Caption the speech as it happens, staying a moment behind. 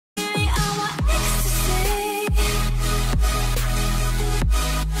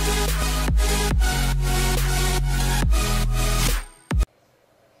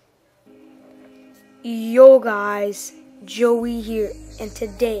Yo guys, Joey here, and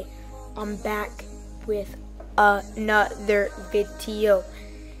today I'm back with another video.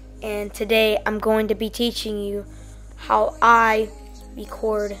 And today I'm going to be teaching you how I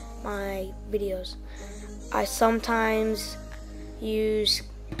record my videos. I sometimes use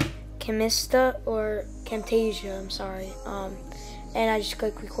Camtasia, and I just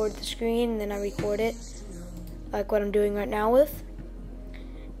click record the screen and then I record it like what I'm doing right now with.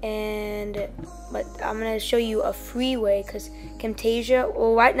 But I'm going to show you a free way, because Camtasia,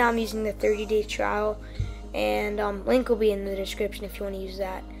 well, right now I'm using the 30-day trial, and link will be in the description if you want to use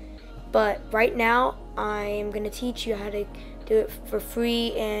that. But right now I am going to teach you how to do it for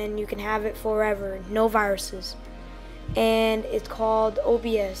free, and you can have it forever, no viruses. And it's called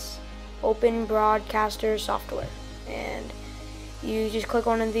OBS, Open Broadcaster Software. And you just click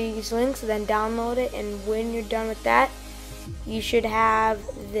on one of these links, then download it, and when you're done with that, you should have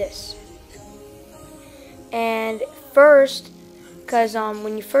this. And first, because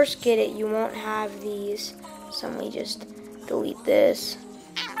when you first get it, you won't have these. So let me just delete this.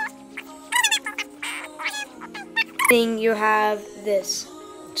 Thing, you have this.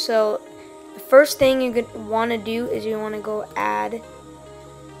 So the first thing you're gonna want to do is you want to go add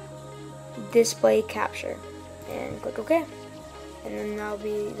display capture and click OK. And then that'll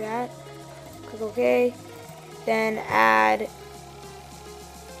be that. Click OK. Then add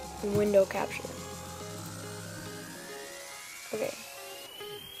window capture. Okay.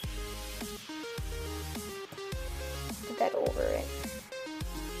 Put that over it.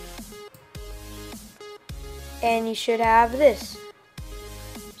 And you should have this.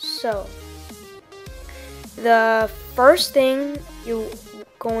 So, the first thing you're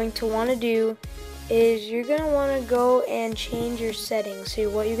going to want to do is you're going to want to go and change your settings. So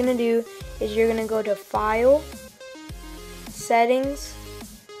what you're going to do is you're going to go to File, Settings,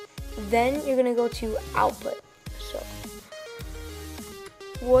 then you're going to go to Output. So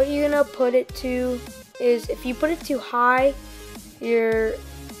what you're going to put it to is, if you put it too high, your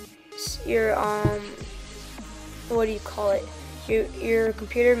what do you call it? Your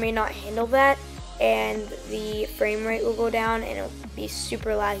computer may not handle that, and the frame rate will go down and it'll be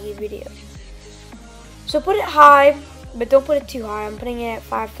super laggy video. So put it high, but don't put it too high. I'm putting it at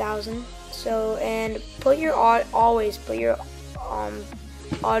 5,000. So, and put your always put your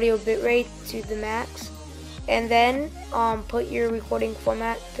audio bitrate to the max, and then put your recording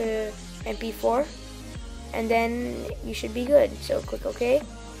format to MP4, and then you should be good. So click OK.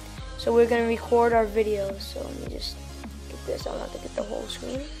 So we're gonna record our video. So let me just get this. I want to get the whole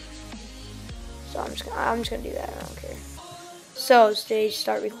screen. So I'm just gonna do that. I don't care. So stage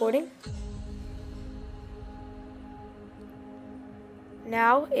start recording.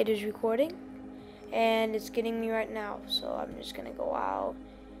 Now it is recording, and it's getting me right now. So I'm just gonna go out,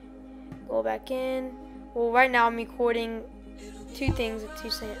 go back in. Well, right now I'm recording two things at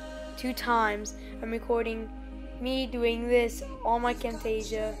two times. I'm recording me doing this on my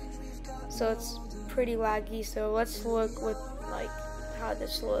Camtasia, so it's pretty laggy. So let's look with like how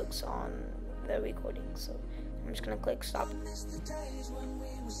this looks on the recording. So I'm just gonna click stop.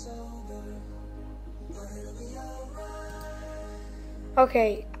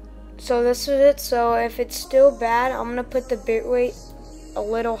 Okay, so this is it. So if it's still bad, I'm gonna put the bitrate a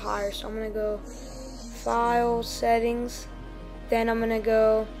little higher. So I'm gonna go File, Settings, then I'm gonna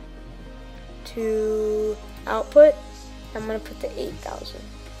go to Output. I'm gonna put the 8,000.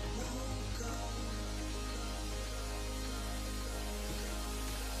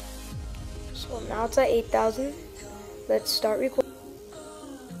 So now it's at 8,000. Let's start recording.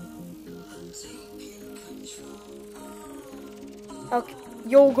 Okay,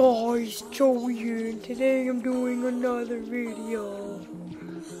 yo guys, Joey here, and today I'm doing another video.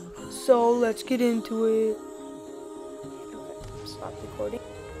 So let's get into it. Okay, stop recording.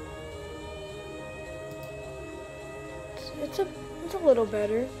 It's a little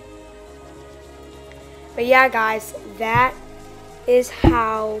better. But yeah, guys, that is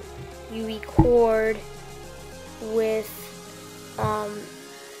how you record with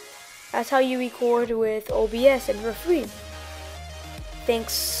that's how you record with OBS, and for free.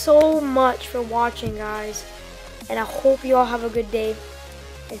 Thanks so much for watching, guys, and I hope you all have a good day,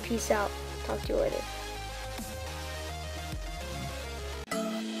 and peace out. Talk to you later.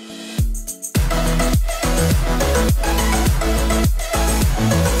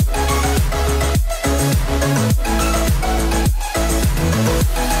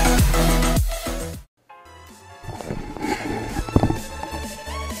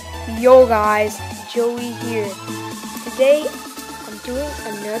 Yo guys, Joey here. Today I'm doing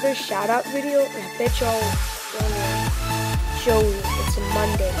another shout out video, and I bet y'all wondering, Joey, it's a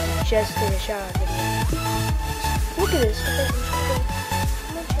Monday. He just did a shout out video. Look at this.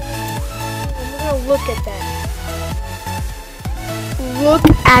 I'm gonna look at that. Look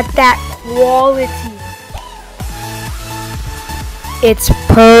at that quality. It's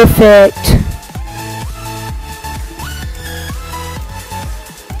perfect.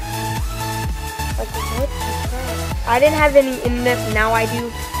 I didn't have any in this, now I do,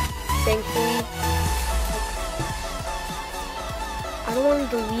 thankfully. I don't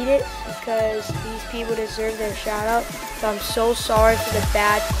want to delete it because these people deserve their shout out, so I'm so sorry for the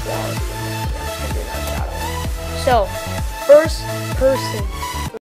bad quality. So, first person